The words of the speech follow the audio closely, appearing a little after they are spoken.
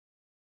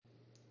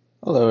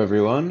Hello,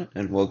 everyone,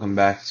 and welcome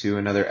back to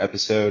another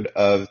episode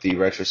of the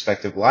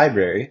Retrospective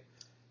Library.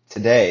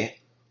 Today,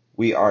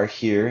 we are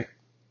here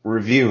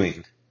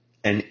reviewing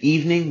An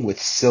Evening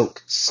with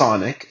Silk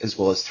Sonic, as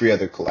well as three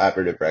other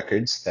collaborative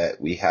records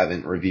that we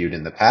haven't reviewed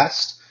in the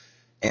past.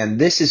 And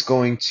this is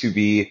going to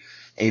be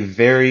a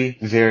very,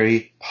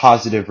 very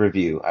positive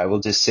review. I will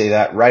just say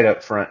that right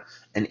up front.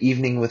 An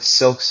Evening with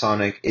Silk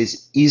Sonic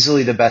is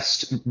easily the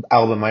best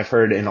album I've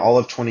heard in all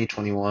of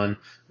 2021,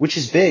 which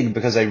is big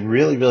because I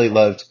really, really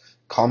loved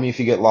Call Me If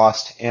You Get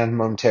Lost and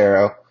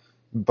Montero.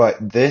 But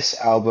this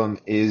album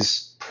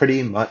is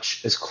pretty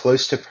much as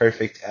close to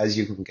perfect as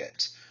you can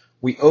get.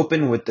 We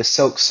open with the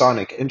Silk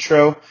Sonic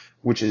intro,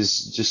 which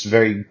is just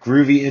very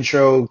groovy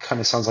intro, kind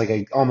of sounds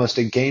like almost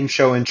a game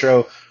show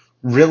intro,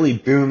 really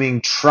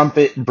booming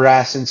trumpet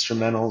brass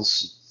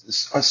instrumentals.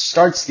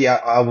 Starts the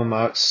album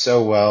out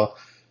so well,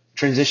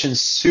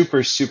 transitions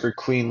super, super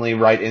cleanly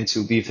right into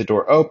Leave the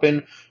Door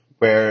Open,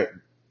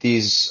 where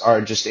these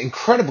are just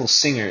incredible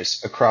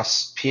singers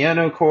across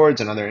piano chords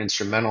and other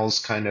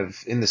instrumentals, kind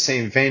of in the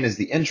same vein as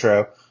the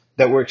intro,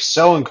 that work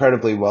so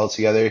incredibly well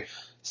together.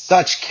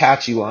 Such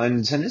catchy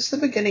lines, and it's the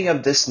beginning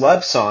of this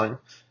love song,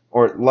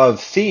 or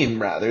love theme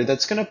rather,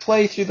 that's going to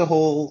play through the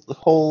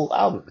whole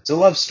album. It's a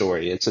love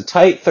story. It's a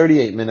tight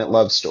 38-minute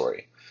love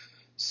story.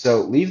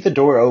 So Leave the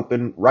Door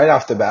Open right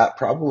off the bat,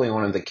 probably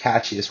one of the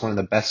catchiest, one of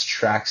the best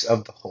tracks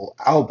of the whole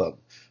album,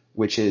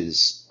 which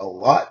is a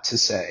lot to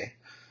say.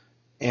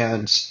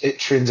 And it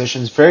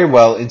transitions very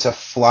well into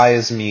Fly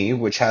As Me,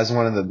 which has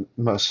one of the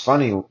most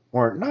funny,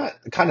 or not,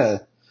 kind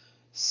of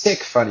sick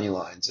funny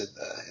lines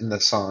in the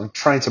song,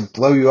 trying to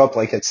blow you up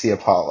like it's the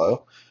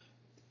Apollo.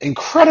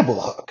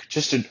 Incredible hook,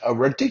 just a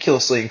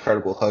ridiculously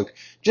incredible hook,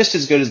 just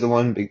as good as the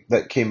one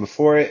that came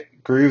before it.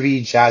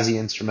 Groovy, jazzy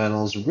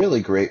instrumentals,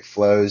 really great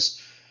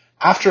flows.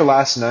 After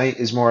Last Night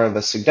is more of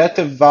a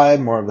seductive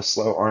vibe, more of a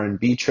slow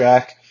R&B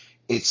track.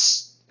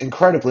 It's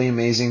incredibly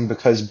amazing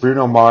because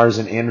Bruno Mars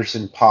and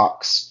Anderson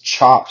 .Paak's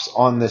chops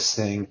on this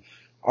thing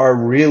are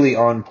really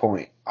on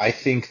point. I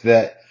think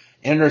that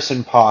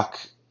Anderson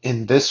 .Paak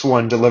in this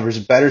one delivers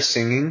better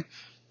singing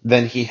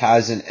than he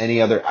has in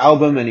any other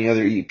album, any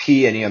other EP,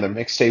 any other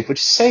mixtape, which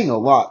is saying a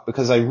lot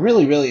because I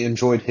really, really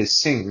enjoyed his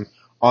singing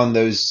on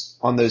those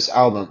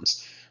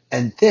albums.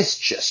 And this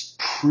just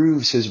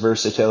proves his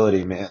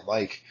versatility, man.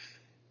 Like,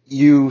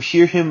 you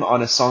hear him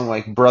on a song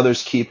like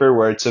Brother's Keeper,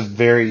 where it's a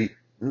very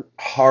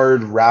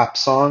hard rap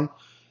song,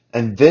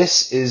 and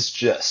this is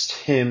just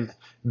him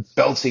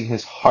belting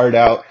his heart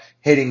out,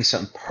 hitting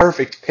some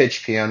perfect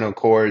pitch piano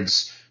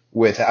chords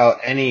without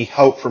any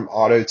help from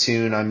auto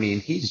tune. I mean,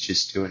 he's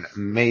just doing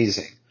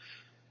amazing.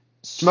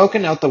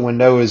 Smoking Out the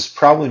Window is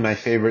probably my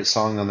favorite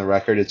song on the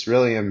record. It's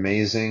really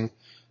amazing.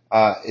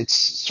 It's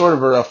sort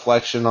of a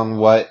reflection on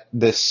what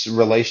this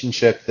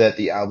relationship that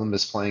the album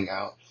is playing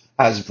out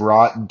has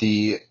brought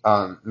the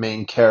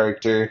main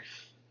character,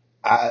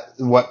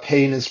 what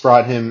pain has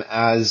brought him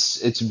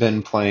as it's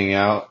been playing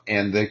out,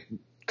 and the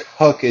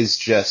hook is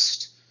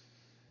just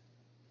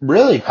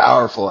really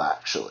powerful,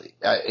 actually.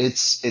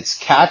 It's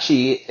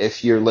catchy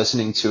if you're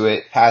listening to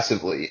it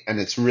passively, and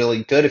it's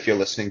really good if you're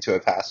listening to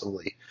it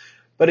passively.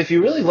 But if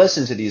you really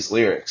listen to these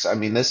lyrics, I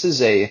mean, this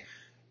is a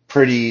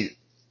pretty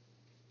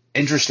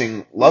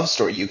interesting love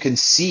story. You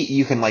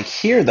can like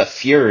hear the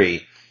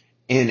fury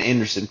in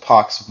Anderson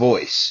 .Paak's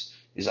voice.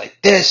 He's like,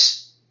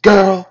 "This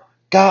girl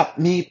got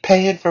me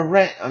paying for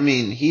rent." I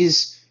mean,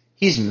 he's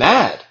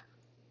mad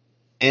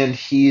and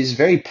he's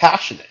very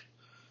passionate.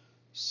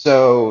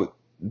 So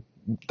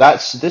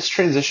this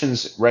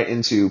transitions right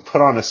into Put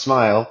on a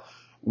Smile,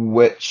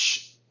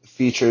 which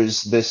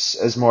features this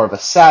as more of a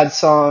sad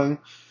song.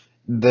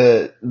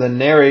 The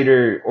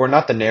narrator, or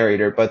not the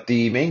narrator, but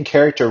the main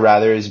character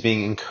rather, is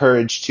being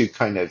encouraged to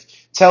kind of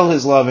tell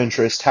his love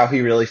interest how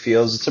he really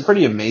feels. It's a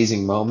pretty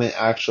amazing moment,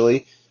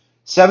 actually.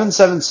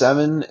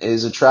 777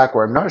 is a track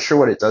where I'm not sure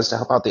what it does to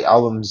help out the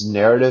album's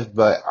narrative,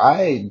 but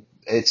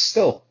it's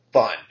still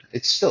fun.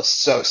 It's still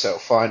so, so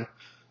fun.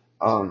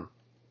 Um,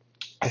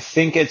 I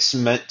think it's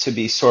meant to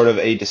be sort of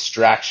a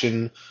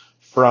distraction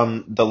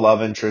from the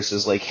love interest,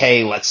 is like,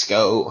 hey, let's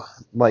go,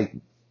 like,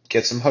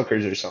 get some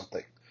hookers or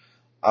something.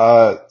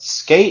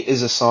 Skate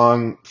is a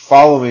song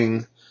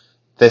following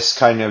this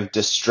kind of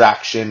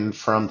distraction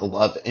from the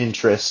love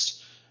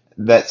interest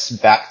that's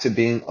back to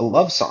being a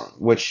love song,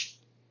 which,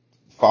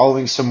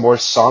 following some more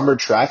somber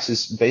tracks,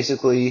 is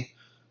basically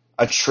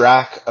a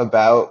track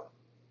about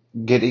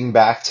getting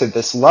back to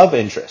this love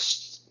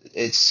interest.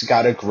 It's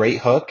got a great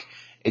hook.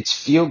 It's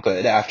feel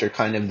good after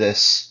kind of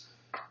this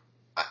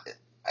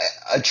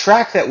a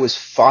track that was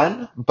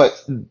fun,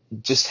 but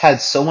just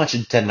had so much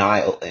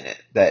denial in it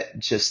that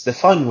just the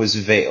fun was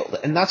veiled,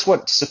 and that's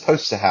what's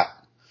supposed to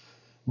happen.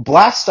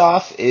 Blast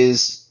Off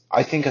is,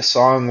 I think, a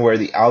song where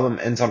the album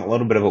ends on a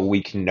little bit of a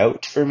weak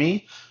note for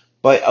me,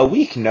 but a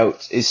weak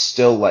note is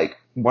still like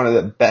one of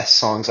the best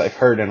songs I've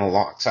heard in a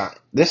long time.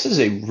 This is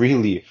a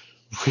really,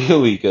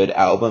 really good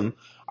album.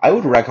 I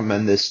would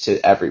recommend this to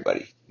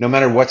everybody, no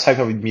matter what type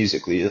of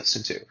music you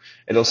listen to.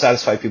 It'll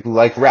satisfy people who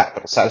like rap.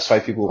 It'll satisfy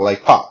people who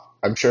like pop.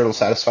 I'm sure it'll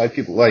satisfy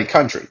people who like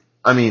country.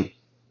 I mean,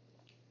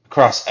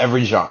 across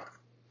every genre.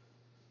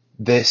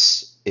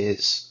 This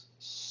is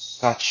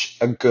such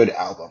a good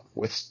album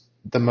with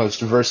the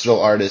most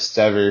versatile artists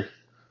ever.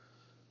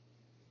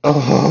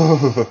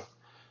 Oh,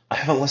 I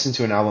haven't listened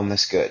to an album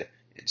this good.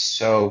 It's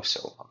so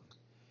long.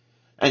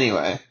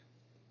 Anyway,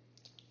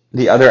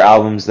 the other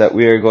albums that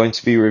we are going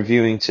to be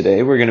reviewing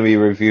today, we're going to be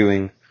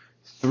reviewing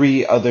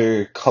three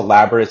other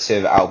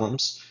collaborative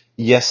albums.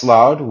 Yes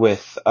Loud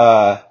with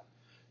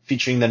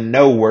featuring the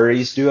No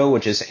Worries duo,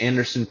 which is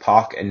Anderson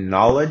 .Paak and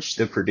Knowledge,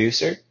 the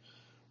producer.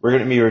 We're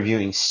going to be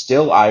reviewing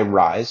Still I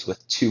Rise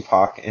with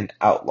Tupac and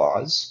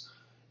Outlaws,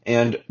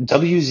 and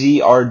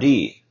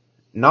WZRD,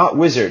 not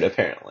Wizard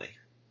apparently,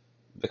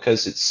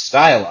 because it's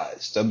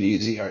stylized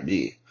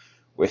WZRD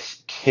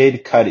with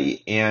Kid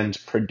Cudi and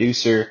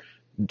producer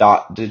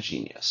Dot the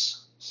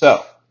Genius.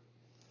 So,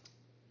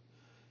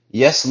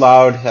 Yes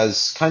Loud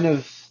has kind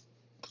of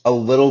a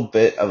little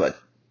bit of a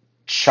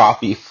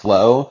choppy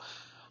flow.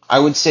 I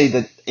would say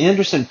that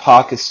Anderson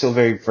 .Paak is still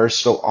very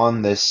versatile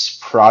on this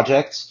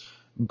project,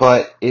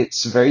 but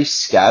it's very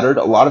scattered.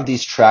 A lot of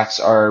these tracks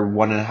are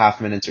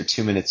 1.5 minutes or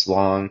 2 minutes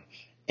long,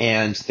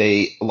 and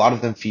a lot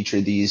of them feature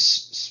these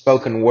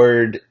spoken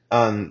word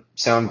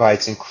sound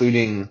bites,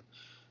 including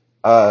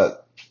uh,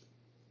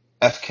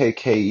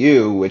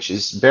 FKKU, which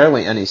is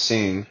barely any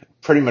singing.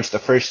 Pretty much the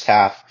first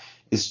half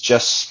is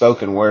just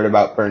spoken word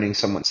about burning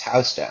someone's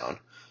house down.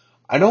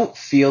 I don't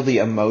feel the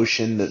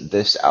emotion that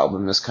this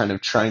album is kind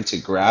of trying to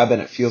grab,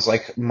 and it feels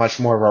like much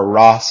more of a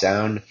raw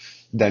sound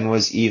than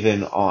was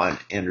even on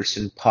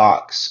Anderson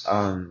 .Paak's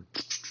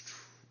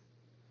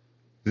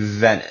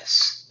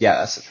Venice. Yeah,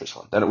 that's the first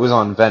one. That it was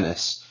on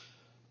Venice.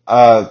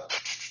 Uh,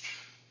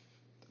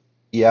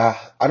 yeah,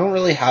 I don't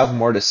really have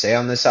more to say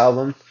on this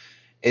album.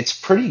 It's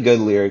pretty good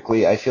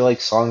lyrically. I feel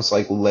like songs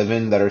like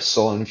Livin' that are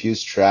soul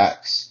infused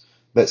tracks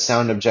that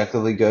sound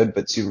objectively good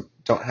but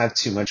don't have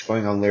too much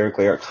going on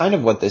lyrically are kind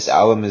of what this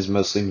album is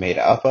mostly made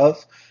up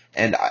of.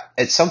 And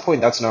at some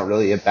point, that's not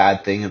really a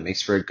bad thing. It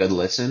makes for a good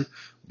listen.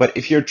 But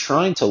if you're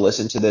trying to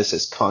listen to this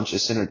as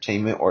conscious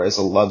entertainment or as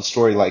a love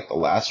story like the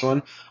last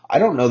one, I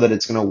don't know that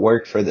it's going to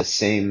work for the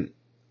same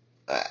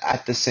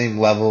at the same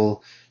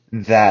level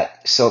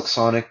that Silk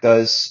Sonic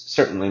does.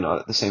 Certainly not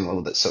at the same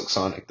level that Silk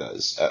Sonic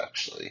does,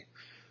 actually.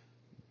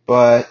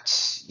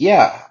 But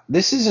yeah,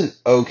 this is an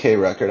okay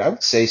record. I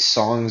would say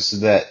songs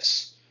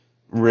that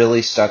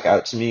really stuck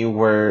out to me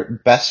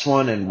were Best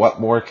One and What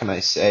More Can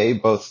I Say,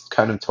 both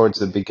kind of towards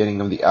the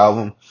beginning of the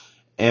album,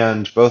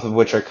 and both of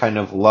which are kind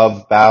of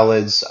love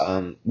ballads.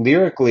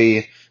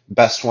 Lyrically,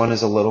 Best One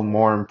is a little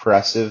more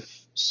impressive.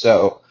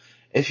 So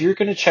if you're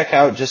going to check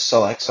out just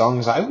select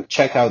songs, I would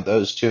check out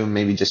those two and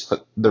maybe just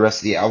put the rest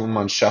of the album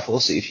on shuffle,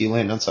 see if you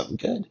land on something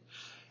good.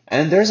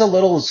 And there's a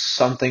little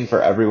something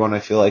for everyone, I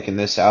feel like, in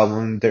this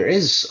album. There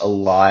is a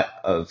lot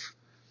of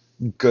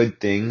good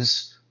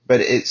things,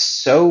 but it's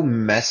so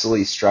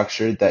messily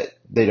structured that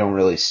they don't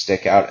really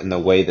stick out in the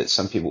way that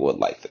some people would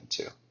like them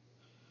to.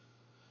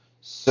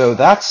 So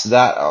that's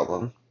that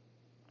album.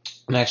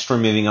 Next, we're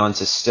moving on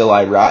to Still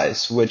I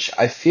Rise, which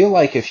I feel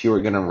like if you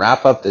were going to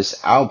wrap up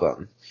this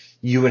album,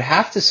 you would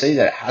have to say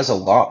that it has a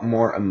lot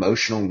more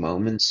emotional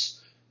moments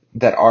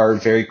that are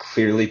very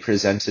clearly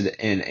presented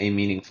in a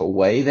meaningful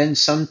way than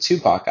some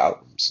Tupac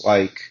albums.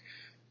 Like,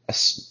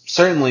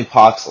 certainly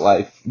Pac's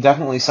Life,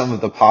 definitely some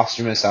of the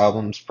posthumous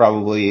albums,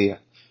 probably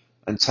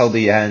Until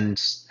the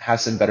End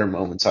has some better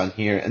moments on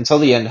here. Until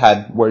the End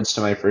had Words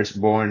to My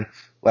Firstborn,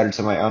 Letter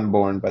to My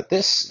Unborn, but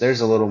there's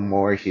a little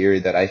more here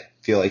that I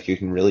feel like you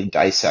can really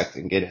dissect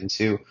and get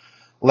into.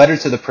 Letter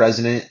to the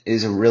President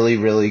is a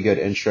really good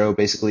intro.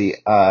 Basically,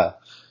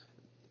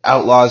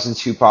 Outlaws and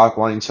Tupac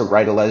wanting to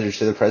write a letter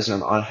to the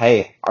president on,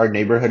 hey, our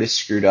neighborhood is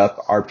screwed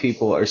up, our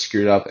people are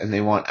screwed up, and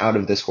they want out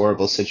of this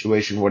horrible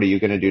situation. What are you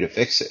going to do to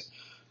fix it?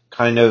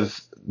 Kind of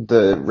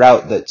the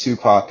route that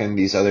Tupac and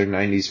these other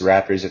 90s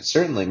rappers, and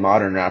certainly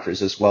modern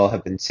rappers as well,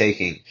 have been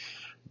taking,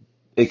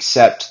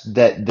 except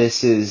that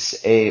this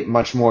is a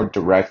much more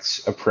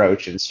direct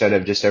approach instead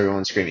of just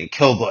everyone screaming,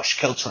 kill Bush,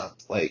 kill Trump.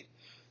 Like,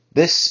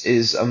 this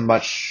is a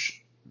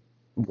much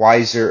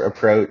wiser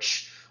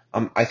approach.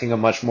 I think a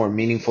much more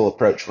meaningful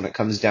approach when it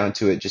comes down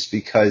to it, just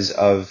because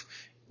of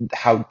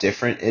how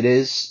different it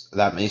is.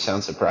 That may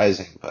sound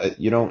surprising, but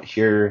you don't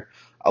hear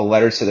a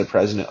letter to the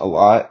president a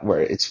lot where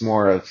it's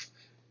more of,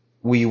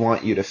 we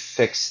want you to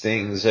fix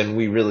things and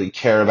we really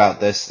care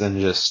about this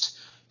than just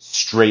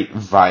straight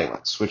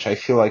violence, which I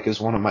feel like is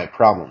one of my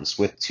problems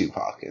with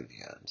Tupac in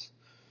the end.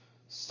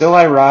 Still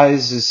I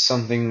Rise is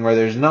something where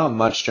there's not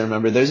much to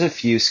remember. There's a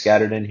few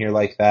scattered in here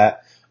like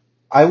that.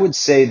 I would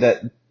say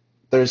that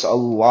there's a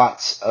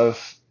lot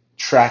of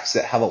tracks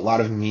that have a lot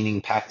of meaning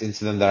packed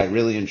into them that I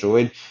really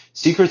enjoyed.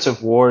 Secrets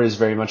of War is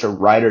very much a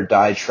ride or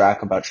die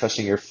track about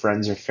trusting your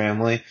friends or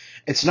family.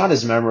 It's not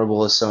as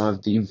memorable as some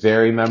of the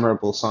very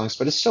memorable songs,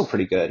 but it's still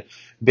pretty good.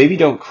 Baby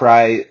Don't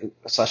Cry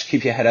 /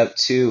 Keep Your Head Up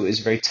too is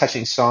a very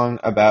touching song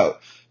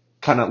about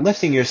kind of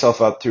lifting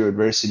yourself up through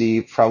adversity,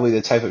 probably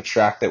the type of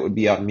track that would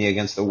be on Me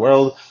Against the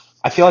World.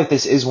 I feel like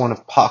this is one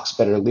of Pac's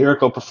better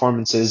lyrical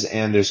performances,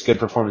 and there's good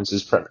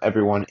performances from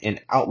everyone in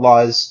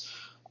Outlaws.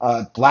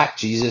 Black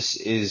Jesus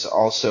is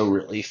also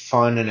really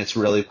fun, and it's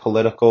really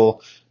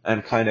political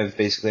and kind of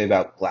basically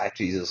about Black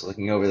Jesus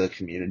looking over the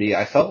community.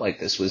 I felt like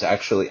this was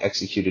actually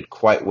executed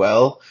quite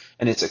well,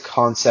 and it's a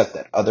concept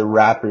that other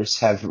rappers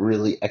have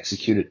really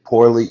executed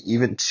poorly.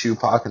 Even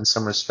Tupac, in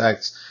some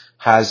respects,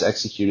 has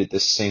executed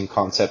this same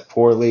concept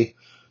poorly.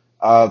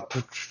 Uh,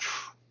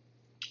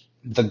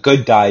 The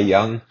Good Die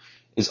Young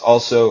is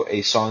also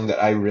a song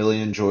that I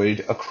really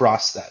enjoyed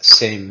across that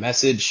same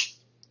message.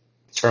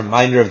 It's a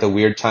reminder of the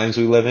weird times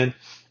we live in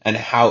and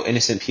how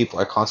innocent people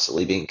are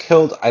constantly being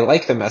killed. I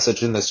like the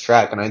message in this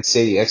track, and I'd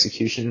say the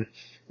execution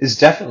is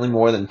definitely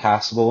more than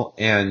passable.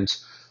 And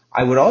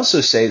I would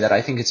also say that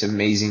I think it's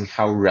amazing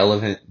how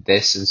relevant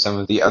this and some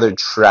of the other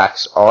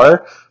tracks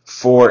are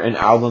for an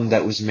album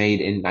that was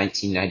made in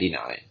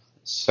 1999.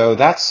 So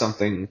that's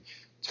something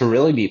to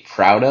really be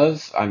proud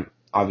of.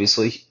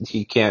 Obviously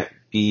he can't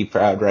be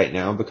proud right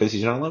now because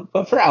he's not alone,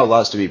 but for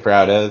Outlaws to be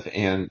proud of,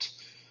 and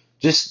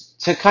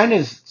just to kind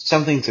of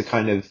something to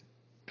kind of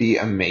be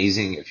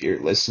amazing if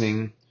you're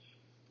listening,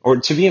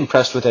 or to be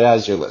impressed with it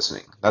as you're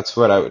listening. That's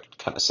what I would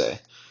kind of say.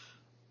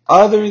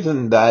 Other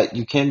than that,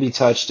 You Can Be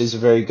Touched is a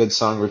very good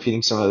song,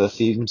 repeating some of the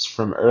themes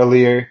from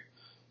earlier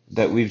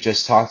that we've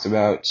just talked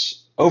about.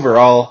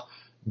 Overall,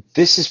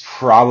 this is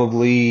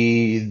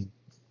probably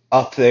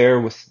up there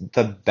with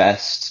the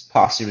best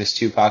posthumous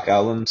Tupac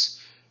albums.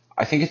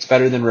 I think it's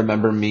better than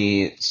Remember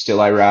Me, Still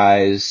I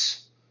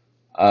Rise,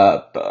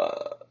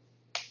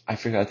 I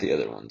forgot the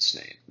other one's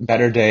name.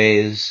 Better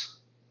Days.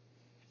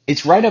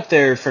 It's right up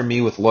there for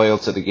me with Loyal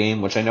to the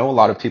Game, which I know a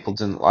lot of people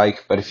didn't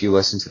like, but if you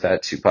listen to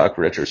that Tupac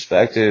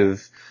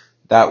retrospective,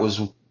 that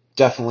was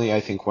definitely, I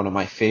think, one of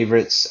my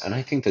favorites, and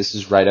I think this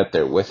is right up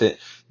there with it.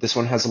 This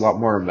one has a lot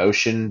more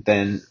emotion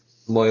than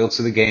Loyal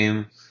to the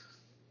Game.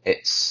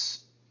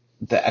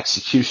 The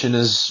execution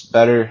is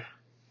better.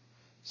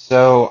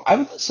 So I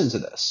would listen to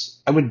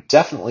this. I would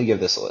definitely give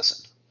this a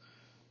listen.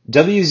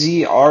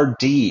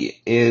 WZRD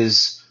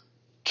is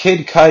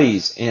Kid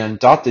Cudi's and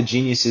Dot the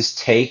Genius's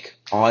take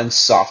on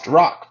soft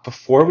rock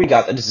before we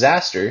got the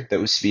disaster that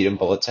was Speed and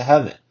Bullet to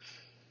Heaven.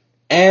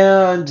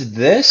 And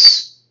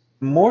this,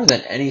 more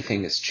than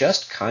anything, is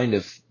just kind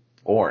of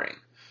boring.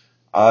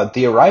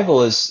 The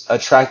Arrival is a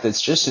track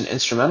that's just an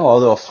instrumental,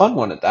 although a fun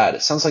one at that.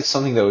 It sounds like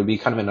something that would be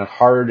kind of in a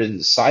hardened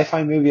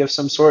sci-fi movie of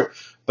some sort,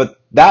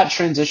 but that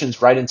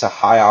transitions right into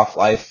High Off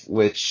Life,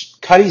 which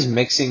Cuddy's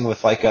mixing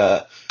with like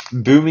a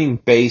booming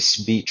bass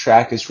beat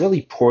track is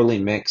really poorly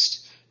mixed.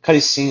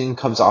 Cuddy's singing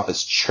comes off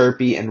as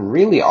chirpy and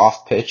really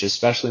off pitch,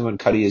 especially when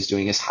Cuddy is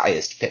doing his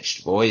highest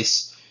pitched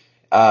voice.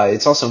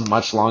 It's also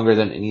much longer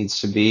than it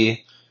needs to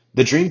be.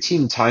 The Dream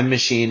Team Time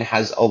Machine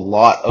has a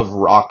lot of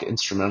rock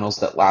instrumentals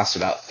that last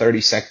about 30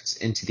 seconds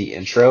into the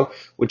intro,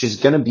 which is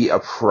going to be a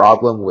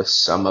problem with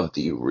some of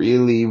the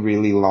really,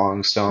 really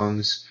long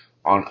songs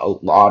on a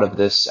lot of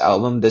this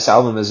album. This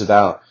album is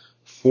about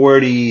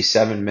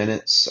 47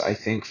 minutes, I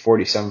think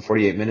 47,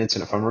 48 minutes,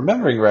 and if I'm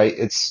remembering right,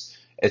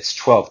 it's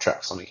 12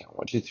 tracks. Let me count.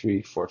 1, 2,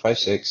 3, 4, 5,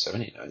 6,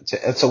 7, 8, 9, 10.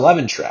 It's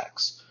 11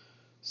 tracks.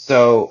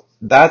 So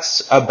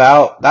that's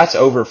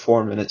over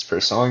 4 minutes per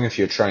song if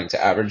you're trying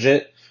to average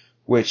it,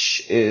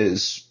 which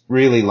is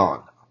really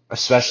long,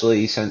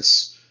 especially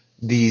since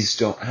these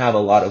don't have a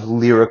lot of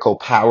lyrical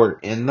power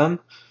in them.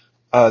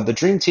 The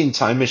Dream Team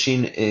Time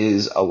Machine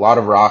is a lot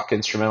of rock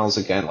instrumentals,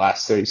 again,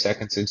 last 30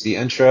 seconds into the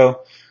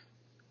intro,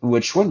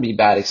 which wouldn't be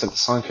bad, except the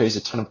song carries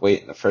a ton of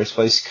weight in the first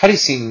place. Cuddy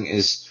singing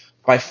is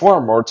by far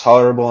more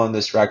tolerable on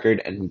this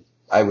record, and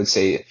I would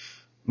say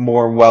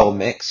more well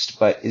mixed,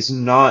 but is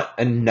not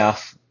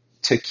enough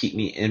to keep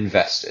me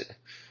invested.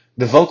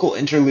 The vocal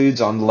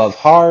interludes on Love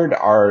Hard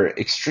are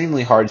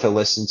extremely hard to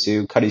listen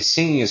to. Cuddy's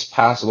singing is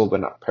passable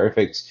but not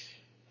perfect.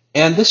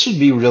 And this should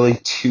be really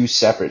two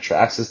separate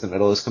tracks, as the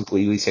middle is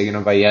completely taken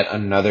up by yet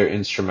another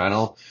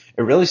instrumental.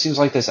 It really seems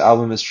like this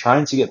album is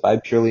trying to get by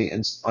purely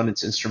on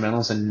its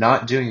instrumentals and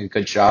not doing a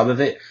good job of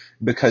it,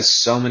 because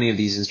so many of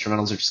these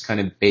instrumentals are just kind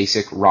of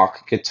basic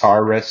rock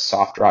guitar riffs,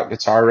 soft rock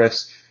guitar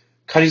riffs.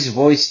 Cuddy's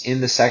voice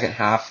in the second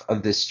half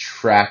of this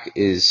track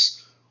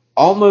is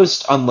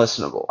almost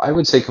unlistenable. I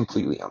would say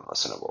completely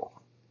unlistenable.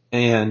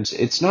 And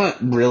it's not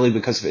really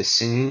because of his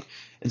singing,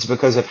 it's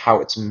because of how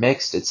it's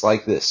mixed. It's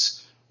like this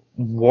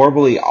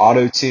warbly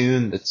auto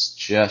tune that's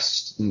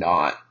just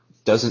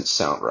doesn't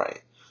sound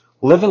right.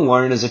 Live and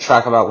Learn is a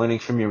track about learning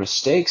from your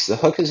mistakes. The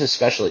hook is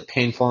especially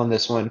painful on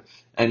this one,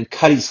 and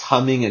Cuddy's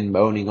humming and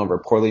moaning over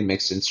poorly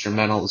mixed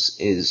instrumentals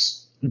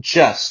is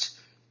just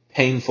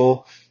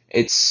painful.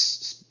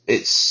 It's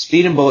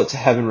Speed and Bullet to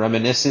Heaven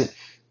reminiscent.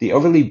 The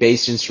overly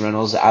bassed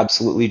instrumentals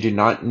absolutely do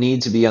not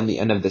need to be on the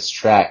end of this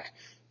track.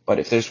 But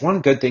if there's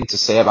one good thing to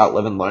say about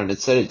Live and Learn,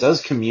 it's that it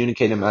does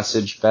communicate a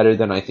message better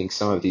than I think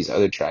some of these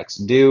other tracks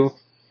do.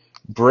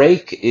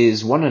 Break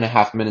is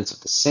 1.5 minutes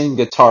of the same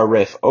guitar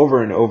riff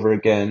over and over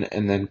again,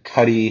 and then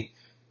Cuddy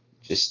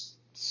just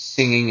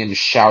singing and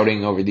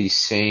shouting over these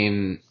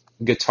same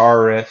guitar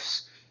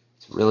riffs.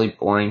 It's a really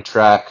boring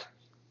track.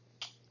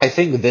 I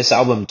think this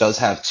album does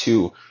have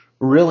two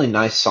really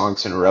nice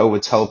songs in a row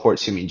with Teleport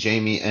to Me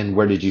Jamie and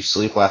Where Did You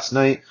Sleep Last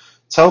Night.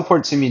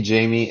 Teleport to Me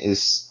Jamie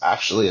is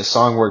actually a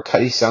song where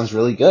Cuddy sounds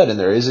really good and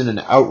there isn't an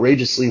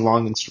outrageously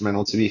long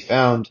instrumental to be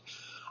found.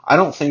 I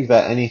don't think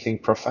that anything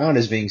profound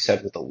is being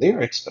said with the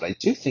lyrics, but I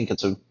do think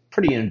it's a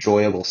pretty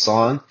enjoyable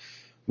song.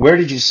 Where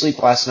Did You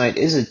Sleep Last Night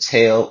is a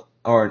tale,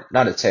 or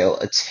not a tale,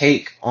 a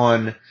take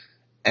on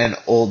an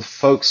old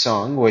folk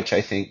song, which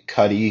I think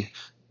Cuddy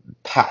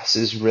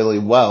passes really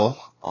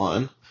well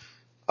on.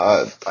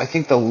 I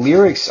think the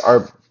lyrics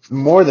are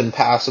more than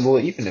passable,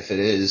 even if it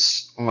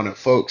is on a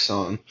folk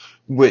song,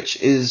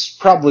 which is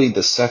probably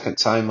the second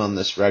time on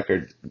this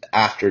record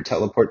after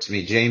Teleport to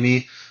Me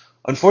Jamie.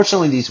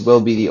 Unfortunately, these will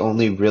be the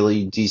only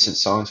really decent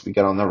songs we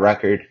get on the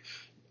record.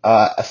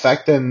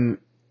 Affect Them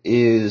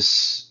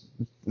is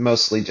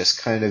mostly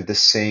just kind of the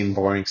same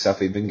boring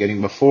stuff we've been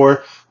getting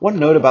before. One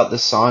note about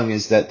this song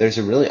is that there's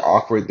a really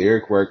awkward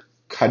lyric where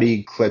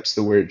Cuddy clips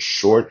the word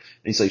short, and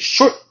he's like,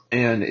 short!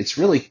 And it's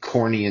really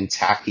corny and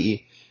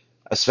tacky,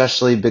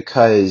 especially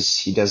because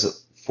he does it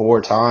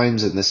four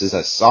times, and this is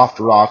a soft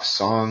rock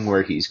song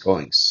where he's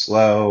going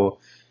slow,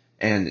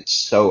 and it's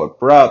so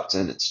abrupt,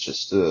 and it's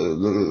just,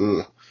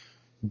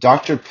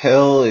 Dr.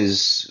 Pill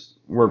is,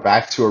 we're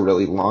back to a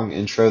really long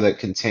intro that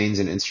contains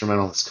an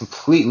instrumental that's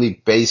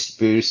completely bass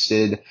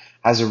boosted,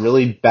 has a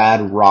really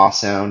bad raw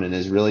sound, and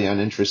is really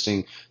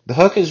uninteresting. The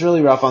hook is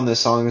really rough on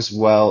this song as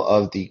well,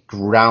 of the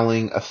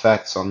growling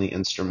effects on the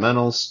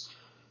instrumentals.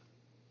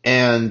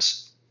 And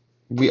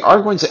we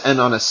are going to end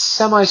on a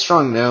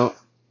semi-strong note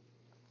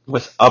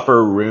with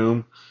Upper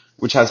Room,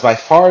 which has by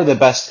far the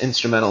best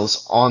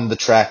instrumentals on the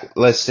track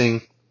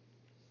listing,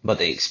 but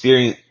the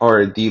experience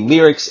or the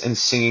lyrics and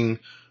singing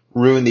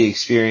ruin the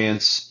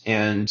experience,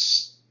 and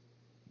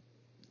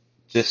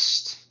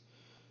just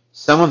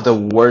some of the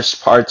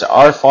worst parts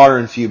are far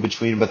and few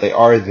between, but they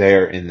are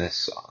there in this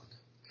song.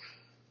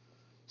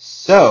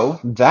 So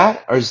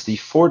that is the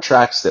four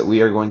tracks that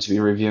we are going to be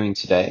reviewing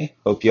today.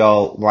 Hope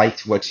y'all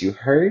liked what you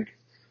heard.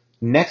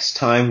 Next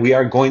time we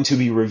are going to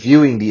be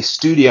reviewing the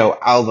studio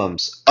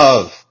albums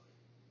of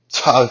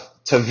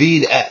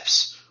Tavid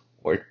Epps,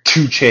 or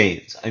 2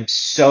 Chainz. I'm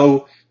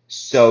so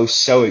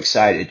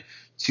excited.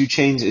 2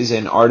 Chainz is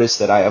an artist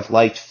that I have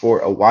liked for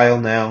a while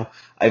now.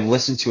 I've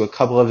listened to a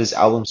couple of his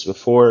albums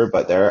before,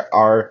 but there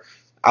are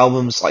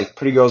albums like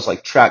Pretty Girls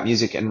Like Trap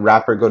Music and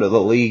Rapper Go to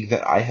the League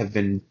that I have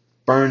been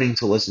burning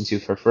to listen to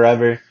for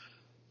forever.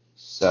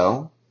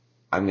 So,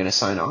 I'm going to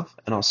sign off,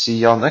 and I'll see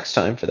y'all next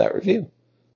time for that review.